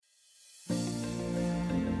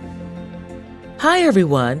Hi,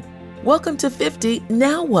 everyone. Welcome to 50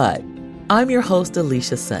 Now What? I'm your host,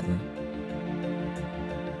 Alicia Sutton.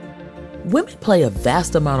 Women play a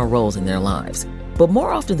vast amount of roles in their lives, but more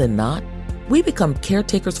often than not, we become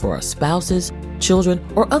caretakers for our spouses, children,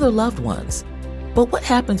 or other loved ones. But what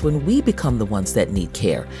happens when we become the ones that need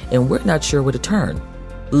care and we're not sure where to turn?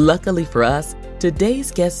 Luckily for us, today's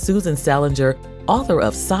guest, Susan Salenger, author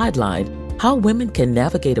of Sidelined, How Women Can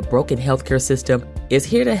Navigate a Broken Healthcare System, is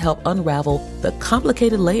here to help unravel the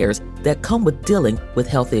complicated layers that come with dealing with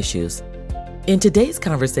health issues. In today's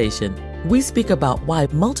conversation, we speak about why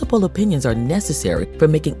multiple opinions are necessary for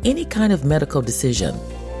making any kind of medical decision,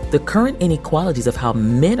 the current inequalities of how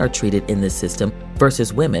men are treated in this system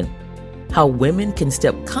versus women, how women can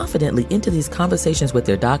step confidently into these conversations with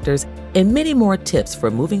their doctors, and many more tips for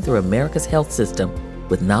moving through America's health system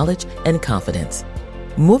with knowledge and confidence.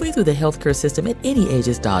 Moving through the healthcare system at any age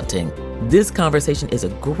is daunting. This conversation is a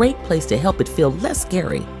great place to help it feel less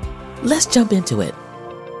scary. Let's jump into it.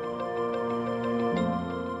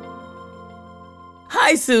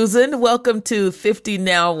 Hi, Susan. Welcome to 50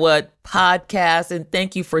 Now What podcast, and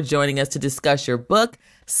thank you for joining us to discuss your book,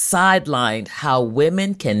 Sidelined, How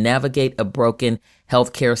Women Can Navigate a Broken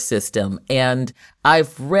Healthcare System. And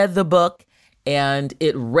I've read the book, and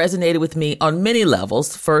it resonated with me on many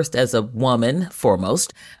levels. First, as a woman,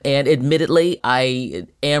 foremost. And admittedly, I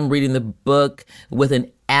am reading the book with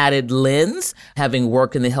an added lens, having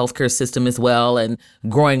worked in the healthcare system as well and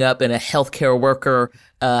growing up in a healthcare worker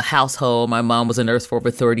household. My mom was a nurse for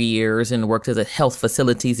over 30 years and worked as a health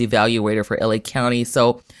facilities evaluator for LA County.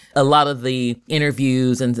 So a lot of the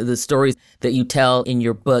interviews and the stories that you tell in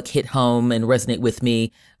your book hit home and resonate with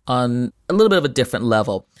me on a little bit of a different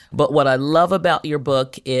level. But what I love about your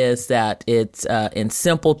book is that it's in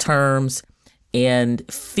simple terms and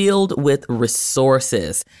filled with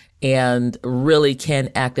resources and really can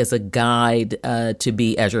act as a guide to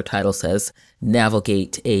be, as your title says,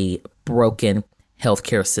 navigate a broken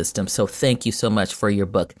healthcare system. So thank you so much for your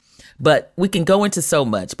book. But we can go into so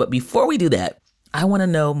much. But before we do that, I want to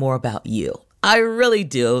know more about you. I really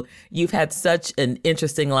do. You've had such an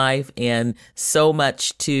interesting life and so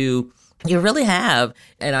much you really have.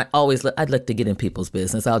 And I'd like to get in people's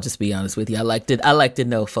business. I'll just be honest with you. I like to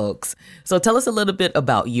know folks. So tell us a little bit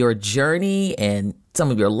about your journey and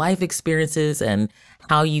some of your life experiences and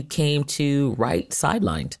how you came to write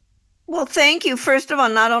Sidelined. Well, thank you, first of all,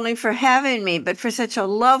 not only for having me, but for such a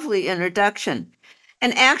lovely introduction.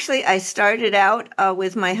 And actually, I started out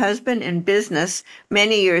with my husband in business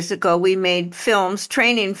many years ago. We made films,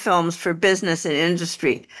 training films for business and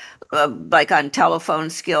industry, like on telephone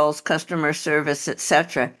skills, customer service,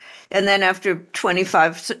 etc. And then after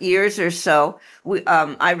 25 years or so,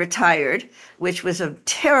 I retired, which was a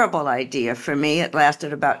terrible idea for me. It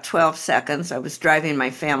lasted about 12 seconds. I was driving my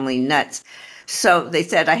family nuts. So they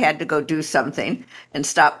said I had to go do something and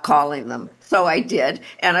stop calling them. So I did.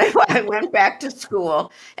 And I went back to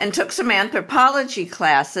school and took some anthropology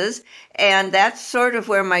classes. And that's sort of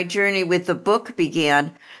where my journey with the book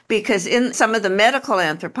began, because in some of the medical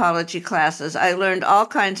anthropology classes, I learned all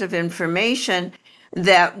kinds of information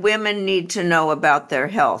that women need to know about their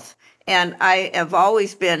health. And I have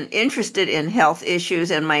always been interested in health issues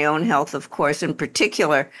and my own health, of course, in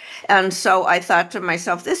particular. And so I thought to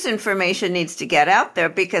myself, this information needs to get out there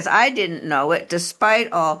because I didn't know it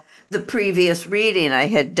despite all the previous reading I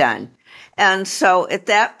had done. And so at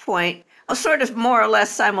that point, sort of more or less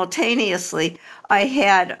simultaneously, I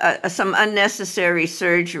had some unnecessary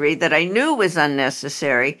surgery that I knew was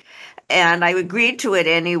unnecessary. And I agreed to it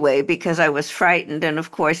anyway because I was frightened. And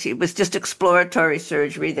of course, it was just exploratory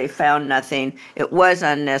surgery. They found nothing. It was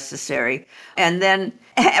unnecessary. And then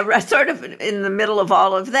sort of in the middle of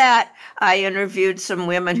all of that, I interviewed some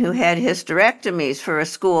women who had hysterectomies for a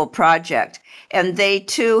school project. And they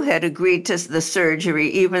too had agreed to the surgery,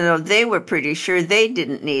 even though they were pretty sure they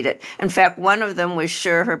didn't need it. In fact, one of them was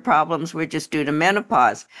sure her problems were just due to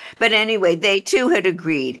menopause. But anyway, they too had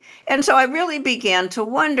agreed. And so I really began to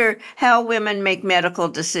wonder how women make medical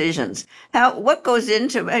decisions. What goes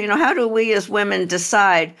into, how do we as women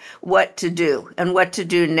decide what to do and what to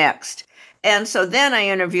do next? And so then I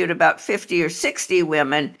interviewed about 50 or 60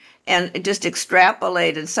 women and just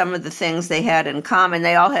extrapolated some of the things they had in common.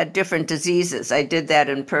 They all had different diseases. I did that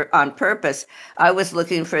on purpose. I was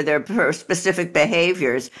looking for their specific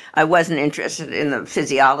behaviors. I wasn't interested in the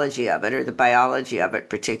physiology of it or the biology of it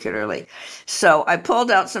particularly. So I pulled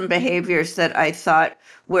out some behaviors that I thought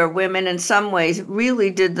where women in some ways really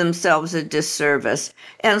did themselves a disservice.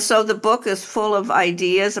 And so the book is full of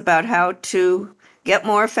ideas about how to get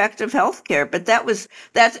more effective health care. But that was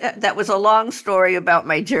a long story about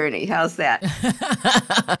my journey. How's that?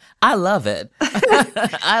 I love it.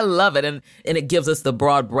 I love it. And it gives us the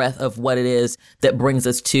broad breadth of what it is that brings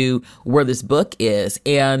us to where this book is.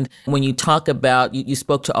 And when you talk about, you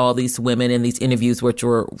spoke to all these women in these interviews, which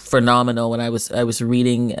were phenomenal. When I was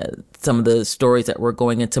reading some of the stories that were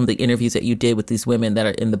going in, some of the interviews that you did with these women that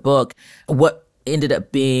are in the book, what ended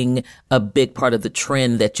up being a big part of the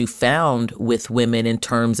trend that you found with women in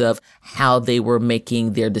terms of how they were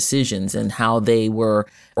making their decisions and how they were,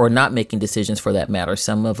 or not making decisions for that matter.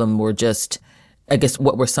 Some of them were just, I guess,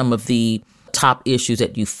 what were some of the top issues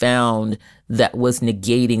that you found that was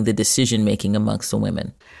negating the decision making amongst the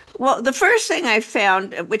women? Well, the first thing I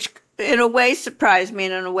found, which in a way surprised me,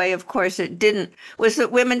 and in a way, of course, it didn't, was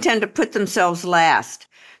that women tend to put themselves last.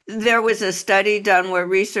 There was a study done where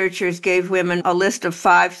researchers gave women a list of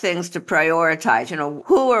 5 things to prioritize.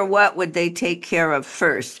 Who or what would they take care of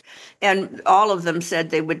first? And all of them said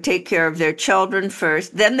they would take care of their children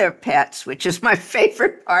first, then their pets, which is my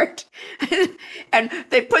favorite part. And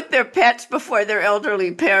they put their pets before their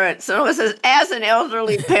elderly parents. So it was as an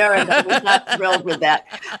elderly parent, I was not thrilled with that.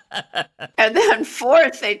 And then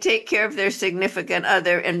fourth, they take care of their significant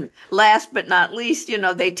other. And last but not least,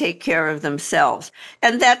 they take care of themselves.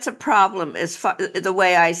 And that's a problem the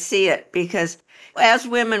way I see it, because as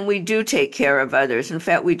women, we do take care of others. In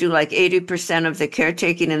fact, we do like 80% of the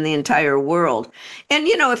caretaking in the entire world. And,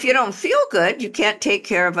 if you don't feel good, you can't take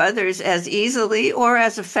care of others as easily or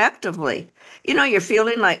as effectively. You're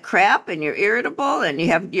feeling like crap and you're irritable and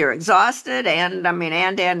you're exhausted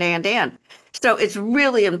and. So it's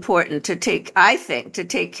really important to take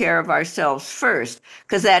care of ourselves first,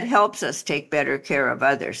 because that helps us take better care of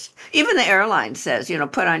others. Even the airline says,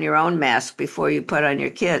 put on your own mask before you put on your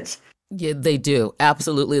kids. Yeah, they do.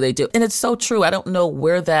 Absolutely, they do. And it's so true. I don't know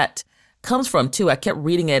where that comes from, too. I kept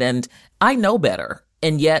reading it and I know better.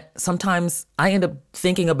 And yet sometimes I end up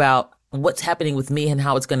thinking about what's happening with me and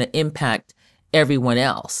how it's going to impact everyone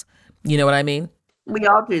else. You know what I mean? We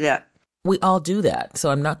all do that. We all do that.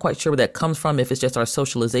 So I'm not quite sure where that comes from, if it's just our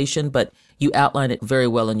socialization, but you outline it very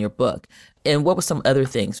well in your book. And what were some other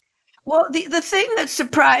things? Well, the thing that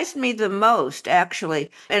surprised me the most, actually,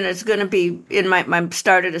 and it's going to be in my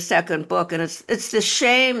started a second book, and it's the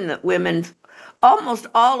shame that almost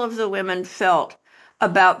all of the women felt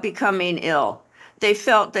about becoming ill. They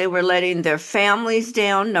felt they were letting their families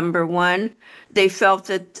down, number one. They felt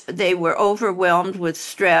that they were overwhelmed with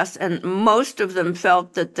stress, and most of them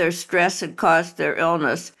felt that their stress had caused their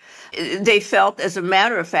illness. They felt, as a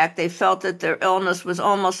matter of fact, that their illness was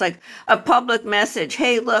almost like a public message.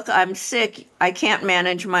 Hey, look, I'm sick. I can't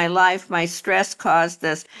manage my life. My stress caused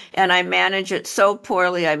this, and I manage it so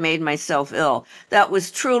poorly I made myself ill. That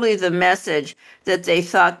was truly the message that they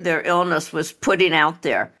thought their illness was putting out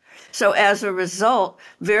there. So as a result,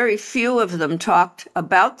 very few of them talked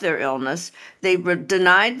about their illness. They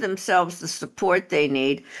denied themselves the support they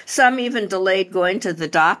need. Some even delayed going to the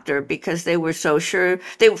doctor because they were so sure.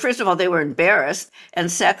 First of all, they were embarrassed. And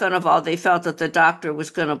second of all, they felt that the doctor was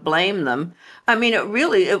going to blame them. I mean,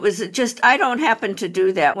 it was just, I don't happen to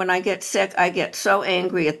do that. When I get sick, I get so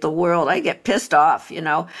angry at the world. I get pissed off,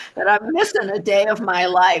 that I'm missing a day of my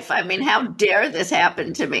life. I mean, how dare this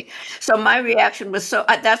happen to me? So my reaction was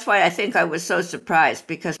that's why I think I was so surprised,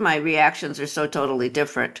 because my reactions are so totally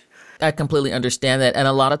different. I completely understand that. And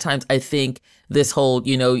a lot of times I think this whole,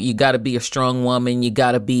 you got to be a strong woman, you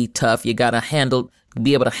got to be tough, you got to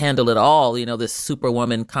be able to handle it all, this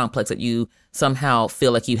superwoman complex that you somehow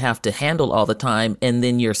feel like you have to handle all the time. And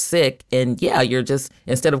then you're sick. And yeah, you're just,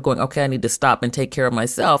 instead of going, okay, I need to stop and take care of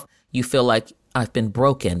myself, you feel like I've been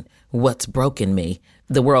broken. What's broken me?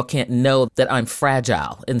 The world can't know that I'm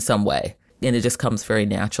fragile in some way. And it just comes very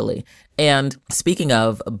naturally. And speaking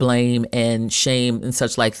of blame and shame and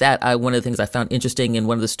such like that, one of the things I found interesting in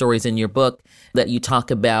one of the stories in your book that you talk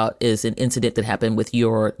about is an incident that happened with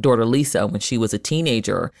your daughter, Lisa, when she was a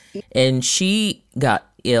teenager. And she got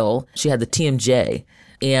ill. She had the TMJ.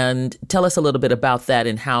 And tell us a little bit about that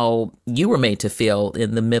and how you were made to feel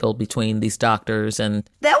in the middle between these doctors. And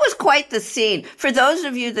that was quite the scene. For those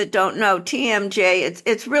of you that don't know, TMJ,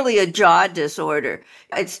 it's really a jaw disorder.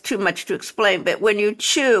 It's too much to explain, but when you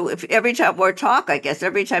chew, every time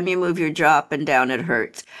you move your jaw up and down, it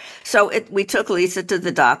hurts. So we took Lisa to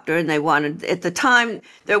the doctor, and at the time,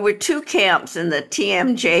 there were 2 camps in the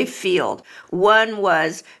TMJ field. One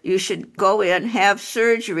was you should go in, have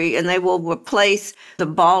surgery, and they will replace the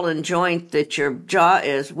ball and joint that your jaw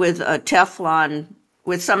is with a Teflon,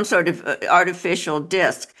 with some sort of artificial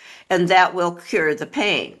disc, and that will cure the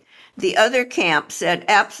pain. The other camp said,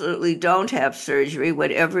 absolutely don't have surgery,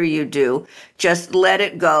 whatever you do, just let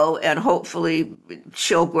it go and hopefully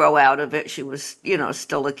she'll grow out of it. She was,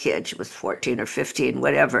 still a kid. She was 14 or 15,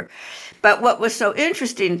 whatever. But what was so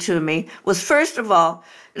interesting to me was, first of all,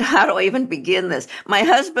 how do I even begin this? My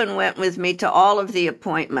husband went with me to all of the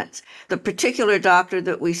appointments. The particular doctor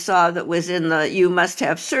that we saw that was in the you must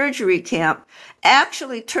have surgery camp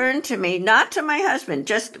actually turned to me, not to my husband,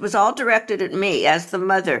 just it was all directed at me as the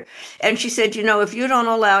mother. And she said, if you don't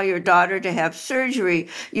allow your daughter to have surgery,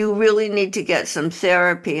 you really need to get some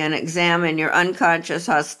therapy and examine your unconscious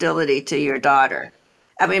hostility to your daughter.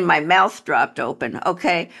 I mean, my mouth dropped open,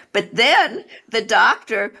 okay? But then the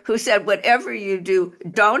doctor who said, whatever you do,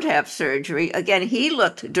 don't have surgery, again, he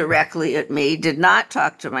looked directly at me, did not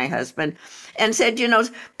talk to my husband, and said,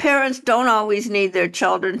 parents don't always need their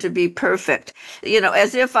children to be perfect,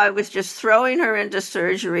 as if I was just throwing her into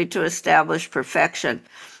surgery to establish perfection.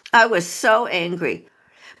 I was so angry.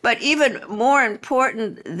 But even more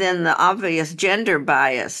important than the obvious gender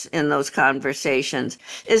bias in those conversations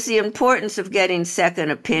is the importance of getting second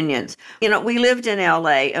opinions. We lived in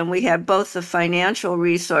LA and we had both the financial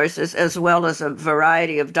resources as well as a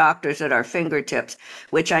variety of doctors at our fingertips,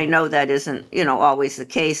 which I know that isn't, always the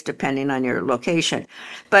case depending on your location.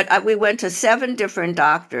 But we went to 7 different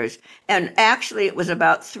doctors, and actually it was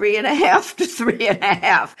about 3.5 to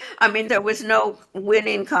 3.5. I mean, there was no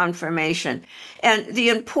winning confirmation. And the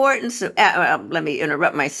importance of, let me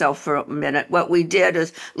interrupt myself for a minute. What we did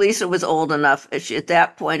is Lisa was old enough at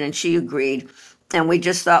that point, and she agreed. And we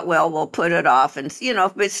just thought, well, we'll put it off. And,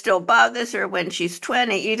 if it still bothers her when she's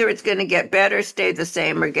 20, either it's going to get better, stay the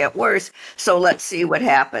same, or get worse. So let's see what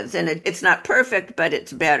happens. And it's not perfect, but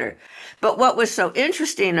it's better. But what was so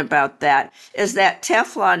interesting about that is that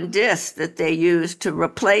Teflon disc that they used to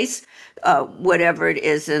replace whatever it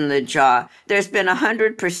is in the jaw. There's been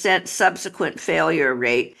 100% subsequent failure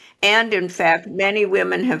rate. And in fact, many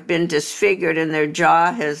women have been disfigured and their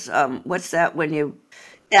jaw has, what's that when you...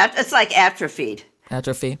 It's like atrophied.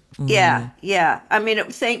 Atrophy? Mm. Yeah. I mean,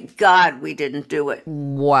 thank God we didn't do it.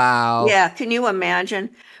 Wow. Yeah, can you imagine?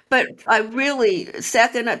 But I really,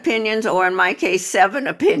 second opinions, or in my case, several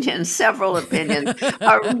opinions,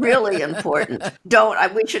 are really important.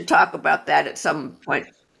 We should talk about that at some point.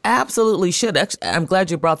 Absolutely should. I'm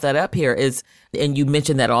glad you brought that up here. And you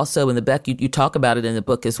mentioned that also in the book, you talk about it in the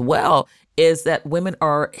book as well, is that women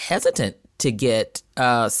are hesitant to get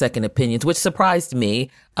second opinions, which surprised me.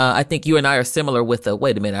 I think you and I are similar with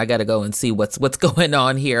wait a minute, I got to go and see what's going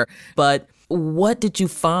on here. But what did you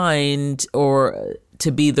find or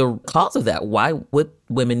to be the cause of that? Why would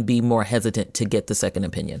women be more hesitant to get the second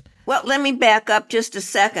opinion? Well, let me back up just a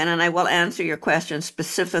second and I will answer your question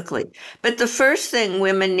specifically. But the first thing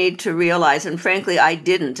women need to realize, and frankly, I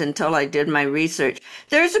didn't until I did my research,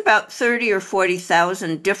 there's about 30 or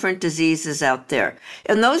 40,000 different diseases out there.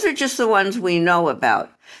 And those are just the ones we know about.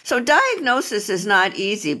 So diagnosis is not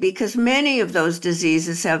easy because many of those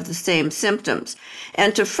diseases have the same symptoms.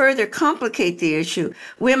 And to further complicate the issue,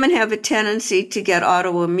 women have a tendency to get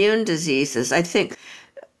autoimmune diseases. I think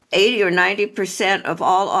 80 or 90% of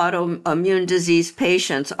all autoimmune disease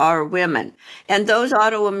patients are women. And those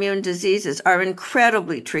autoimmune diseases are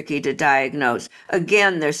incredibly tricky to diagnose.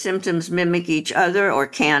 Again, their symptoms mimic each other or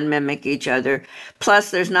can mimic each other.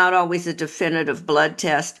 Plus, there's not always a definitive blood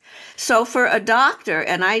test. So for a doctor,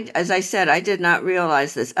 and as I said, I did not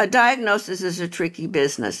realize this, a diagnosis is a tricky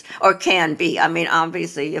business, or can be. I mean,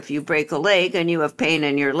 obviously, if you break a leg and you have pain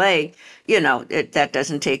in your leg, that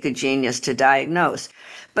doesn't take a genius to diagnose.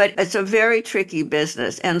 But it's a very tricky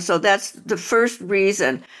business. And so that's the first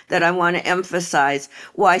reason that I want to emphasize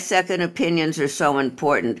why second opinions are so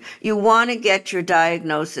important. You want to get your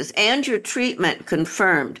diagnosis and your treatment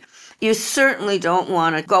confirmed. You certainly don't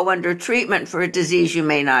want to go under treatment for a disease you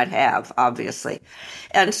may not have, obviously.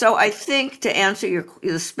 And so I think to answer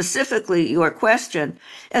specifically your question,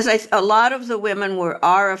 a lot of the women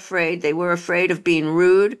are afraid. They were afraid of being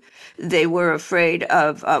rude. They were afraid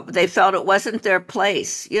of, they felt it wasn't their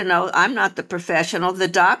place. I'm not the professional. The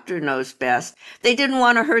doctor knows best. They didn't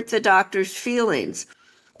want to hurt the doctor's feelings.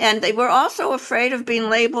 And they were also afraid of being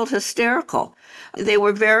labeled hysterical. They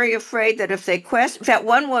were very afraid that if they questioned, in fact,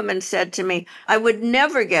 one woman said to me, I would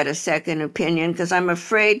never get a second opinion because I'm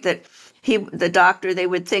afraid that the doctor, they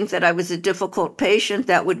would think that I was a difficult patient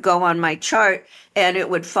that would go on my chart and it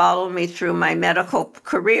would follow me through my medical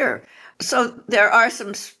career. So there are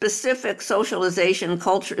some specific socialization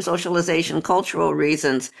cultural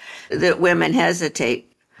reasons that women hesitate.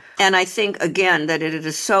 And I think, again, that it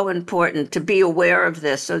is so important to be aware of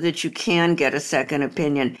this so that you can get a second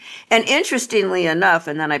opinion. And interestingly enough,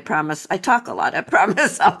 and then I promise, I talk a lot, I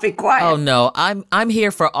promise I'll be quiet. Oh, no, I'm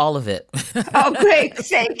here for all of it. Oh, great.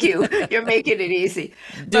 Thank you. You're making it easy.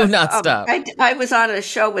 Do not stop. I was on a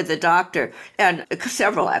show with a doctor, and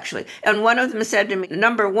several actually, and one of them said to me,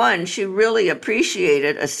 number one, she really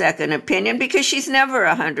appreciated a second opinion because she's never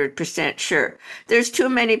 100% sure. There's too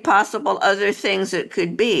many possible other things it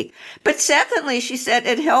could be. But secondly, she said,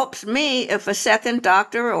 it helps me if a second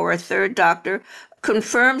doctor or a third doctor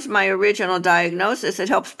confirms my original diagnosis. It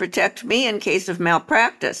helps protect me in case of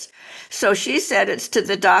malpractice. So she said it's to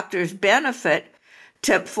the doctor's benefit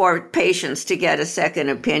for patients to get a second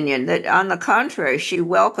opinion. That on the contrary, she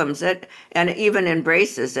welcomes it and even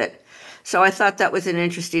embraces it. So I thought that was an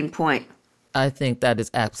interesting point. I think that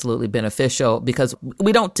is absolutely beneficial because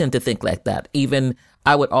we don't tend to think like that. Even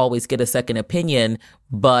I would always get a second opinion,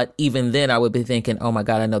 but even then I would be thinking, oh my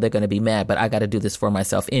God, I know they're going to be mad, but I got to do this for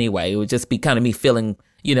myself anyway. It would just be kind of me feeling,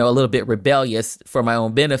 a little bit rebellious for my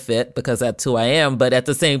own benefit because that's who I am. But at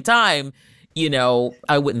the same time,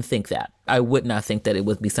 I wouldn't think that. I would not think that it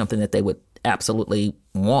would be something that they would absolutely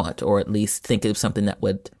want, or at least think it was something that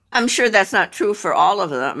would. I'm sure that's not true for all of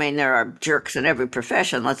them. I mean, there are jerks in every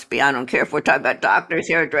profession. I don't care if we're talking about doctors,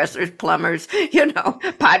 hairdressers, plumbers,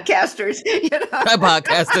 podcasters,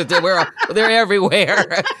 Podcasters, they're everywhere.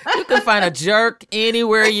 You can find a jerk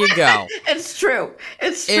anywhere you go. It's true.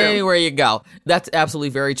 Anywhere you go. That's absolutely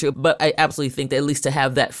very true. But I absolutely think that at least to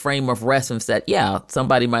have that frame of reference that, yeah,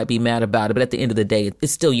 somebody might be mad about it, but at the end of the day,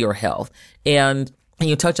 it's still your health. And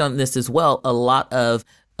you touch on this as well, a lot of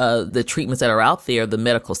the treatments that are out there, the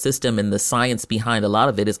medical system and the science behind a lot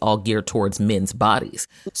of it is all geared towards men's bodies.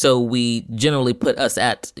 So we generally put us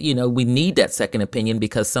at, we need that second opinion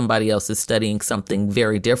because somebody else is studying something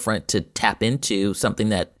very different to tap into something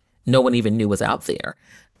that no one even knew was out there.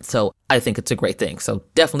 So I think it's a great thing. So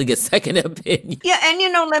definitely get second opinion. Yeah. And,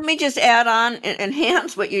 let me just add on and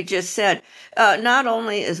enhance what you just said. Not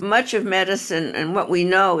only is much of medicine and what we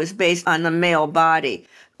know is based on the male body.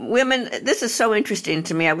 Women, this is so interesting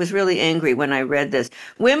to me. I was really angry when I read this.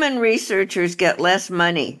 Women researchers get less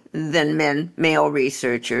money than male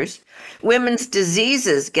researchers. Women's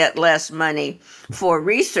diseases get less money for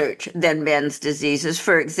research than men's diseases.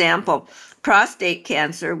 For example, prostate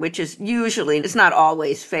cancer, which is usually, it's not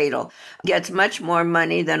always fatal, gets much more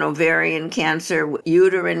money than ovarian cancer,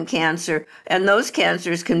 uterine cancer, and those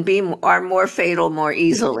cancers are more fatal more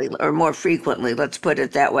easily or more frequently, let's put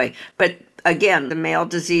it that way. But again, the male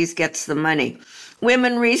disease gets the money.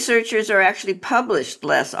 Women researchers are actually published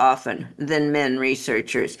less often than men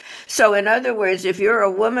researchers. So in other words, if you're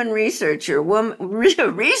a woman researcher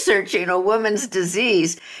researching a woman's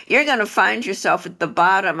disease, you're going to find yourself at the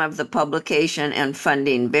bottom of the publication and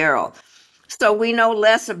funding barrel. So we know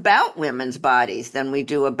less about women's bodies than we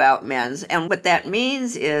do about men's. And what that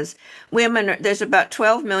means is there's about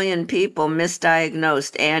 12 million people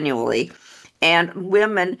misdiagnosed annually. And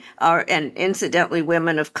women and incidentally,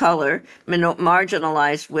 women of color,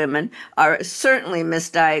 marginalized women, are certainly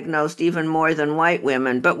misdiagnosed even more than white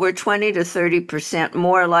women, but we're 20 to 30%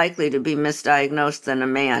 more likely to be misdiagnosed than a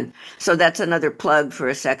man. So that's another plug for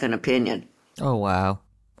a second opinion. Oh, wow.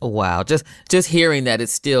 Oh, wow. Just hearing that, it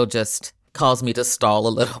still just caused me to stall a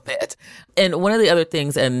little bit. And one of the other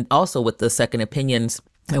things, and also with the second opinions,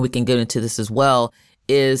 and we can get into this as well,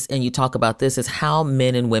 and you talk about this, is how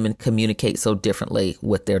men and women communicate so differently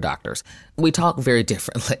with their doctors. We talk very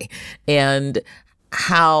differently. And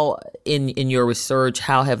how, in your research,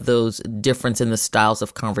 how have those difference in the styles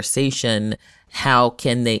of conversation, how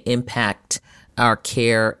can they impact our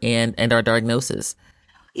care and our diagnosis?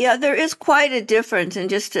 Yeah, there is quite a difference. And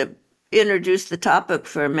just to introduce the topic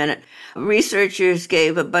for a minute, researchers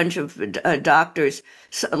gave a bunch of doctors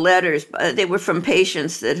letters. They were from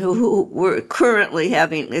patients who were currently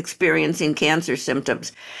experiencing cancer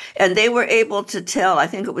symptoms. And they were able to tell, I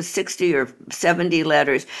think it was 60 or 70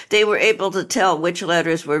 letters, they were able to tell which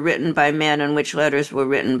letters were written by men and which letters were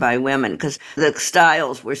written by women because the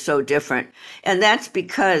styles were so different. And that's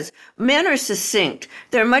because men are succinct.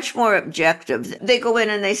 They're much more objective. They go in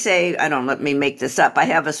and they say, let me make this up, I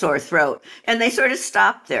have a sore throat. And they sort of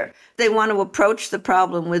stop there. they want to approach the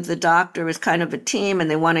problem with the doctor as kind of a team, and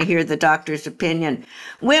they want to hear the doctor's opinion.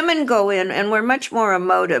 Women go in, and we're much more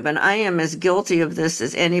emotive, and I am as guilty of this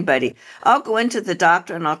as anybody. I'll go into the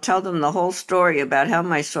doctor and I'll tell them the whole story about how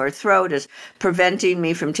my sore throat is preventing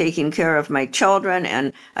me from taking care of my children,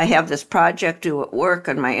 and I have this project due at work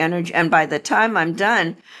and my energy. And by the time I'm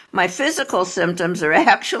done, my physical symptoms are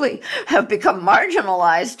actually have become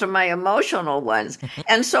marginalized to my emotional ones.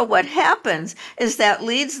 And so what happens is that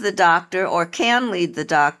leads the doctor, or can lead the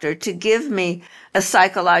doctor, to give me a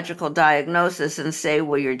psychological diagnosis and say,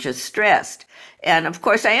 well, you're just stressed. And of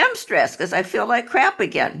course I am stressed because I feel like crap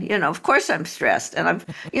again. Of course I'm stressed. And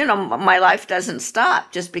my life doesn't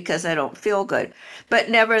stop just because I don't feel good. But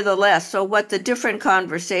nevertheless, so what the different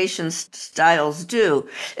conversation styles do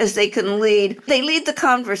is they lead the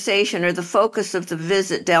conversation or the focus of the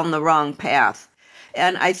visit down the wrong path.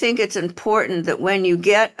 And I think it's important that when you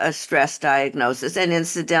get a stress diagnosis, and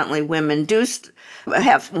incidentally, women do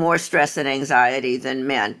have more stress and anxiety than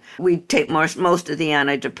men. We take most of the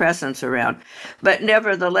antidepressants around. But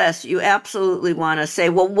nevertheless, you absolutely want to say,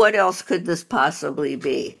 well, what else could this possibly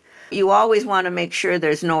be? You always want to make sure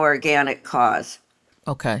there's no organic cause.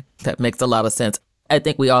 Okay, that makes a lot of sense. I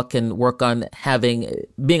think we all can work on being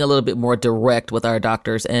a little bit more direct with our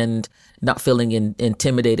doctors and not feeling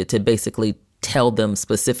intimidated to basically tell them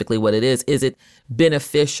specifically what it is. Is it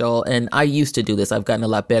beneficial? And I used to do this. I've gotten a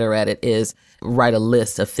lot better at it, is write a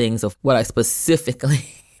list of things of what I specifically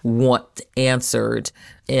want answered,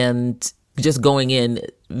 and just going in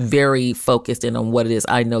very focused in on what it is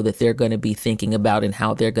I know that they're going to be thinking about and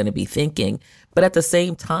how they're going to be thinking. But at the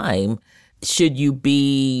same time, should you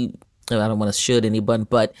be, I don't want to should anyone,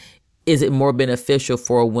 but is it more beneficial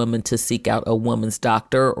for a woman to seek out a woman's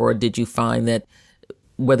doctor? Or did you find that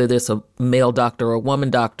whether there's a male doctor or a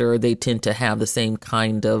woman doctor, they tend to have the same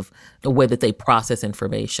kind of way that they process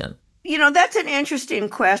information? That's an interesting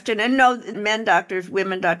question. And no, men doctors,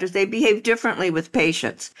 women doctors, they behave differently with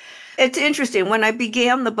patients. It's interesting. When I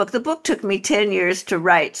began the book took me 10 years to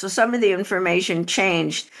write. So some of the information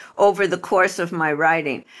changed over the course of my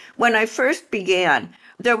writing. When I first began,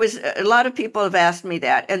 there was a lot of people have asked me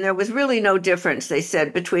that, and there was really no difference, they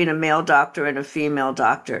said, between a male doctor and a female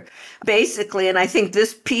doctor. Basically, and I think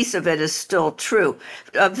this piece of it is still true,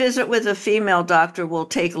 a visit with a female doctor will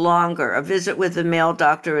take longer. A visit with a male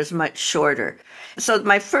doctor is much shorter. So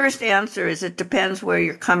my first answer is it depends where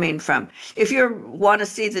you're coming from. If you want to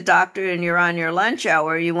see the doctor and you're on your lunch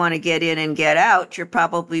hour, you want to get in and get out, you're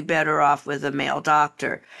probably better off with a male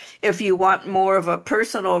doctor. If you want more of a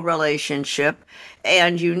personal relationship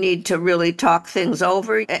and you need to really talk things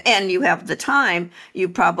over and you have the time, you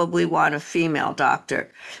probably want a female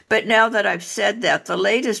doctor. But now that I've said that, the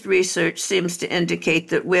latest research seems to indicate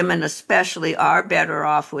that women especially are better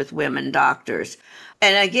off with women doctors.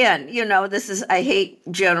 And again, I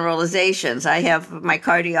hate generalizations. I have my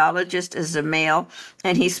cardiologist is a male,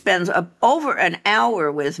 and he spends over an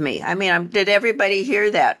hour with me. I mean, did everybody hear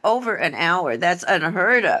that? Over an hour. That's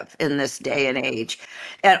unheard of in this day and age.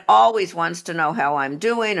 And always wants to know how I'm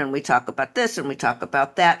doing, and we talk about this and we talk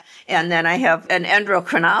about that. And then I have an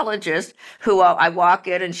endocrinologist who I walk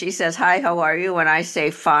in and she says, "Hi, how are you?" And I say,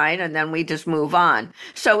 "Fine," and then we just move on.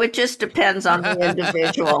 So it just depends on the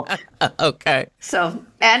individual. Okay. So,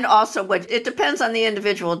 and also it depends on the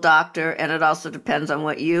individual doctor, and it also depends on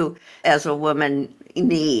what you as a woman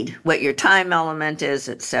need, what your time element is,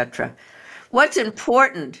 etc. What's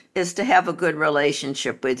important is to have a good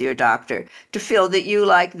relationship with your doctor, to feel that you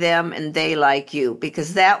like them and they like you,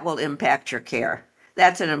 because that will impact your care.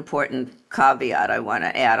 That's an important caveat I want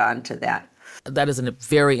to add on to that. That is a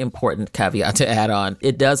very important caveat to add on.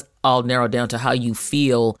 It does all narrow down to how you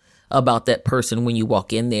feel about that person when you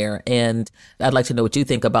walk in there. And I'd like to know what you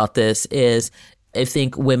think about this. I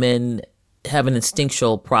think women have an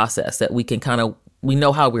instinctual process that we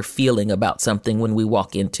know how we're feeling about something when we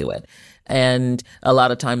walk into it. And a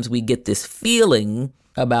lot of times we get this feeling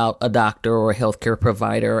about a doctor or a healthcare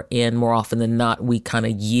provider, and more often than not, we kind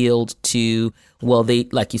of yield to, well,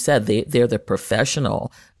 like you said, they're the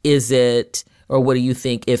professional. Is it, or what do you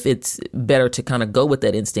think, if it's better to kind of go with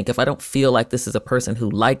that instinct? If I don't feel like this is a person who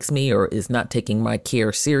likes me or is not taking my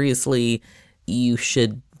care seriously, you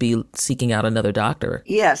should be seeking out another doctor.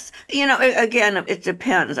 Yes. Again, it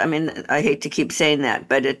depends. I mean, I hate to keep saying that,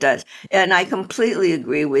 but it does. And I completely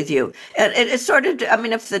agree with you. And it's sort of,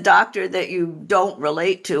 if the doctor that you don't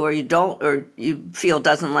relate to or you feel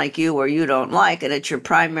doesn't like you or you don't like, and it's your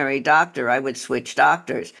primary doctor, I would switch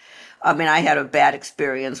doctors. I mean, I had a bad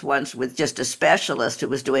experience once with just a specialist who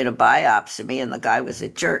was doing a biopsy of me, and the guy was a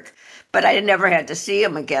jerk. But I never had to see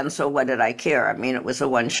him again, so what did I care? I mean, it was a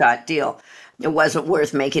one-shot deal. It wasn't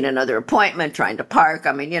worth making another appointment, trying to park.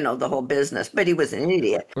 I mean, the whole business. But he was an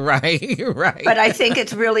idiot. Right, right. But I think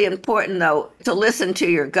it's really important, though, to listen to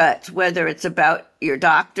your guts, whether it's about your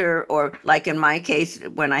doctor or, like in my case,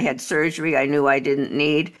 when I had surgery I knew I didn't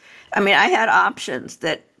need. I mean, I had options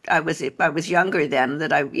that I was younger then,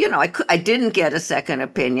 that I didn't get a second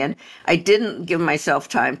opinion. I didn't give myself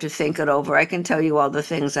time to think it over. I can tell you all the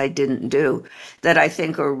things I didn't do that I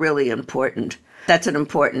think are really important. That's an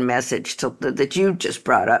important message that you just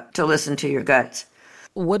brought up, to listen to your guts.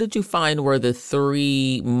 What did you find were the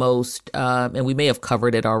three most, and we may have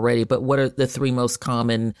covered it already, but what are the three most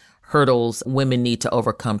common hurdles women need to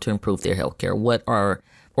overcome to improve their healthcare? What are,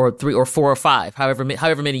 or three or four or five, however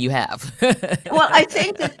many you have? Well, I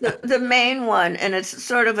think that the main one, and it's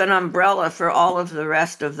sort of an umbrella for all of the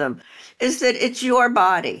rest of them, is that it's your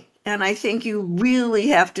body. And I think you really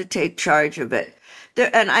have to take charge of it.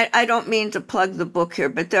 And I don't mean to plug the book here,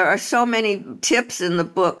 but there are so many tips in the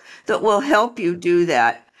book that will help you do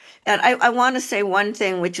that. And I want to say one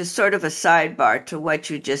thing, which is sort of a sidebar to what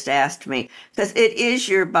you just asked me, because it is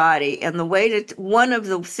your body. And one of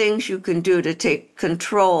the things you can do to take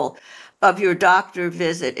control of your doctor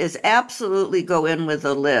visit is absolutely go in with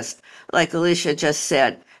a list, like Alicia just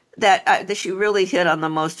said. That she really hit on the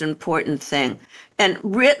most important thing. And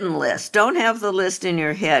written list. Don't have the list in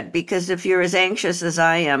your head, because if you're as anxious as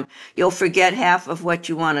I am, you'll forget half of what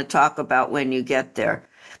you want to talk about when you get there.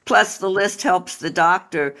 Plus, the list helps the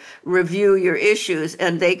doctor review your issues,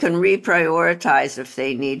 and they can reprioritize if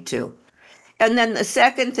they need to. And then the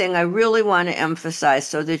second thing I really want to emphasize,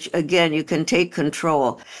 so that, again, you can take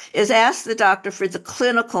control, is ask the doctor for the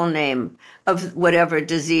clinical name of whatever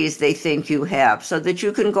disease they think you have, so that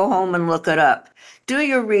you can go home and look it up. Do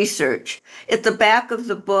your research. At the back of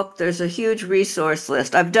the book, there's a huge resource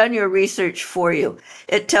list. I've done your research for you.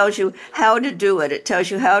 It tells you how to do it. It tells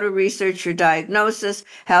you how to research your diagnosis,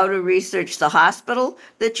 how to research the hospital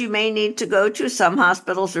that you may need to go to. Some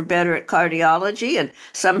hospitals are better at cardiology, and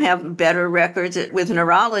some have better records with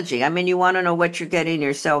neurology. I mean, you want to know what you're getting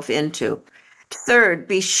yourself into. Third,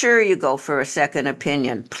 be sure you go for a second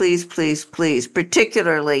opinion. Please, please, please,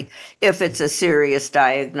 particularly if it's a serious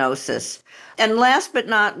diagnosis. And last but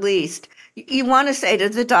not least, you want to say to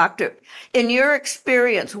the doctor, in your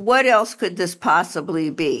experience, what else could this possibly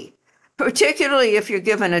be? Particularly if you're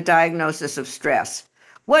given a diagnosis of stress.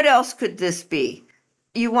 What else could this be?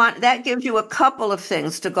 That gives you a couple of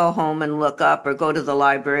things to go home and look up, or go to the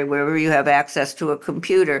library, wherever you have access to a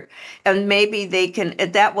computer. And maybe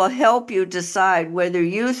that will help you decide whether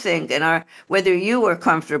you think whether you are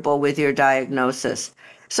comfortable with your diagnosis.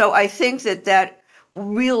 So I think that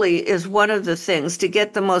really is one of the things to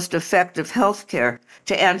get the most effective health care.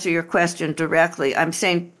 To answer your question directly, I'm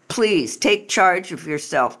saying, please take charge of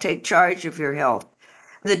yourself, take charge of your health.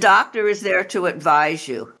 The doctor is there to advise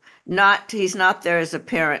you. He's not there as a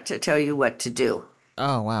parent to tell you what to do.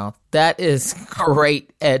 Oh, wow. That is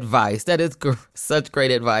great advice. That is such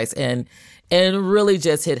great advice. And really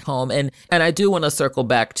just hit home. And I do want to circle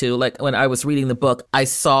back to, like, when I was reading the book, I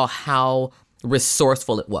saw how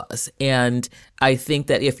resourceful it was. And I think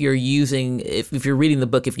that if you're reading the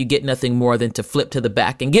book, if you get nothing more than to flip to the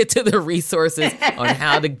back and get to the resources on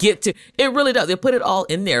how to get to, it really does. They put it all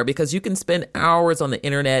in there, because you can spend hours on the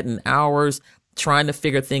internet and hours trying to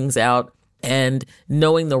figure things out, and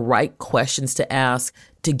knowing the right questions to ask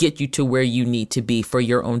to get you to where you need to be for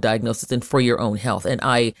your own diagnosis and for your own health. And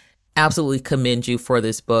I absolutely commend you for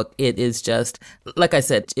this book. It is just, like I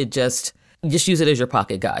said, just use it as your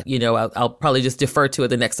pocket guide. I'll probably just defer to it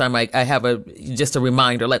the next time I have just a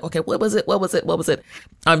reminder, like, okay, what was it?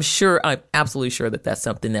 I'm absolutely sure that that's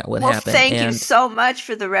something that would happen. Thank you so much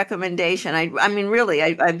for the recommendation. I mean, really,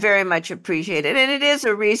 I very much appreciate it. And it is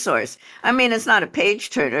a resource. I mean, it's not a page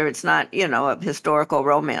turner. It's not, a historical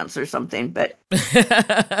romance or something, but.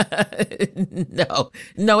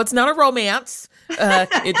 No, it's not a romance.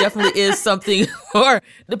 It definitely is something, or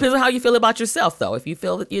depends on how you feel about yourself, though. If you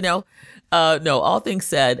feel that, no, all things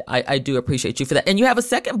said, I do appreciate you for that. And you have a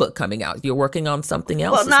second book coming out. You're working on something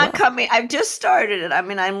else. Well, not coming. I've just started it. I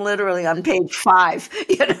mean, I'm literally on page 5,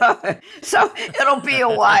 so it'll be a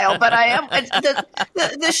while, but I am.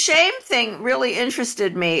 The shame thing really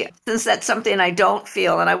interested me, since that's something I don't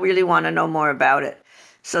feel, and I really want to know more about it.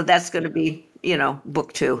 So that's going to be,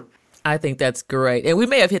 book 2. I think that's great. And we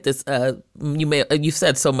may have hit this, you've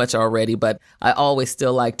said so much already, but I always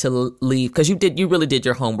still like to leave, because you really did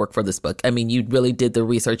your homework for this book. I mean, you really did the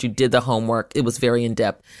research, you did the homework. It was very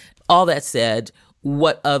in-depth. All that said,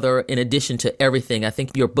 what other, in addition to everything, I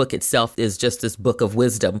think your book itself is just this book of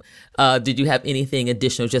wisdom. Did you have anything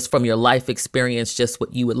additional just from your life experience, just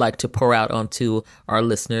what you would like to pour out onto our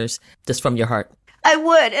listeners, just from your heart? I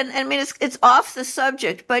would. And I mean, it's off the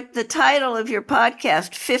subject, but the title of your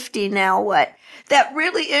podcast, 50 Now What? That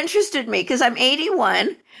really interested me because I'm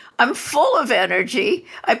 81. I'm full of energy.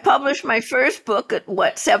 I published my first book at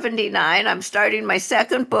 79. I'm starting my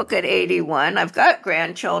second book at 81. I've got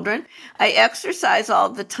grandchildren. I exercise all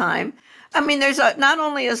the time. I mean, not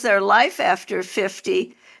only is there life after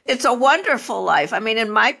 50, it's a wonderful life. I mean, in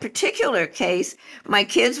my particular case, my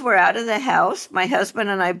kids were out of the house. My husband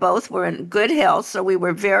and I both were in good health, so we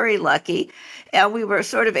were very lucky. And we were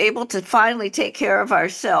sort of able to finally take care of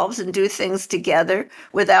ourselves and do things together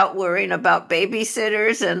without worrying about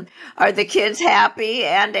babysitters and are the kids happy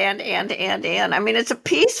and. I mean, it's a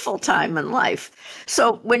peaceful time in life.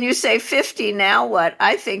 So when you say 50, now what?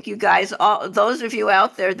 I think you guys, those of you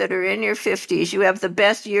out there that are in your 50s, you have the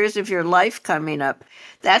best years of your life coming up.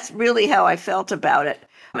 That's really how I felt about it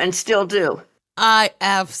and still do. I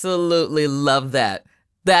absolutely love that.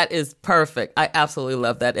 That is perfect. I absolutely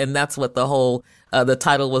love that. And that's what the whole, the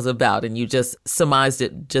title was about. And you just surmised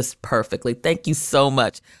it just perfectly. Thank you so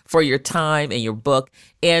much for your time and your book.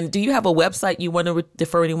 And do you have a website you want to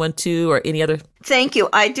refer anyone to or any other? Thank you.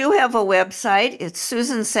 I do have a website. It's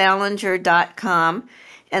susansalenger.com.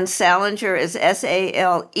 And Salenger is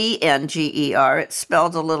Salenger. It's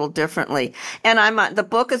spelled a little differently. And the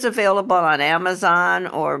book is available on Amazon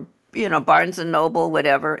or Barnes and Noble,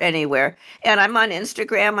 whatever, anywhere. And I'm on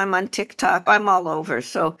Instagram, I'm on TikTok, I'm all over.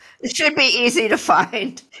 So it should be easy to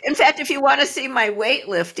find. In fact, if you want to see my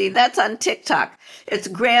weightlifting, that's on TikTok. It's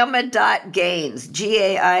grandma.gains,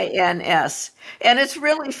 Gains. And it's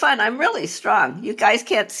really fun. I'm really strong. You guys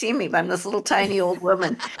can't see me, but I'm this little tiny old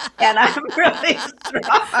woman. And I'm really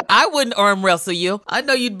strong. I wouldn't arm wrestle you. I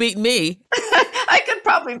know you'd beat me. I could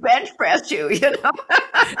probably bench press you,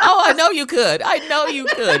 Oh, I know you could.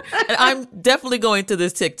 And I'm definitely going to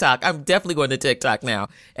this TikTok. I'm definitely going to TikTok now.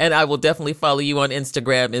 And I will definitely follow you on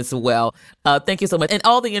Instagram as well. Thank you so much. And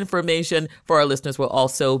all the information for our listeners will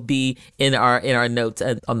also be in our notes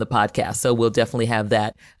on the podcast. So we'll definitely have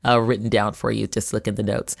that written down for you. Just look in the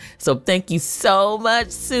notes. So thank you so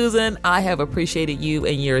much, Susan. I have appreciated you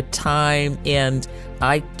and your time, and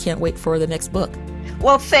I can't wait for the next book.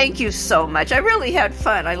 Well, thank you so much. I really had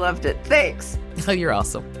fun. I loved it. Thanks. Oh, you're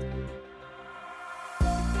awesome.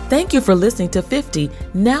 Thank you for listening to 50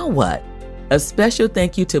 Now What? A special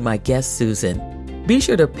thank you to my guest, Susan. Be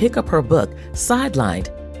sure to pick up her book, Sidelined,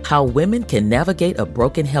 How Women Can Navigate a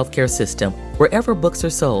Broken Healthcare System, wherever books are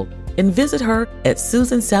sold, and visit her at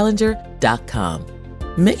susansalenger.com.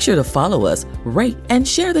 Make sure to follow us, rate, and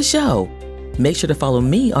share the show. Make sure to follow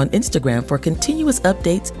me on Instagram for continuous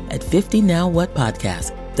updates at 50 Now What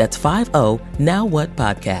Podcast. That's 50 Now What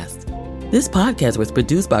Podcast. This podcast was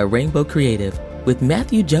produced by Rainbow Creative with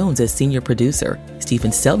Matthew Jones as senior producer,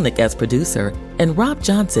 Stephen Selnick as producer, and Rob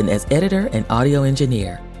Johnson as editor and audio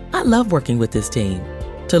engineer. I love working with this team.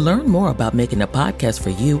 To learn more about making a podcast for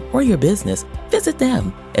you or your business, visit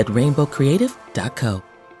them at rainbowcreative.co.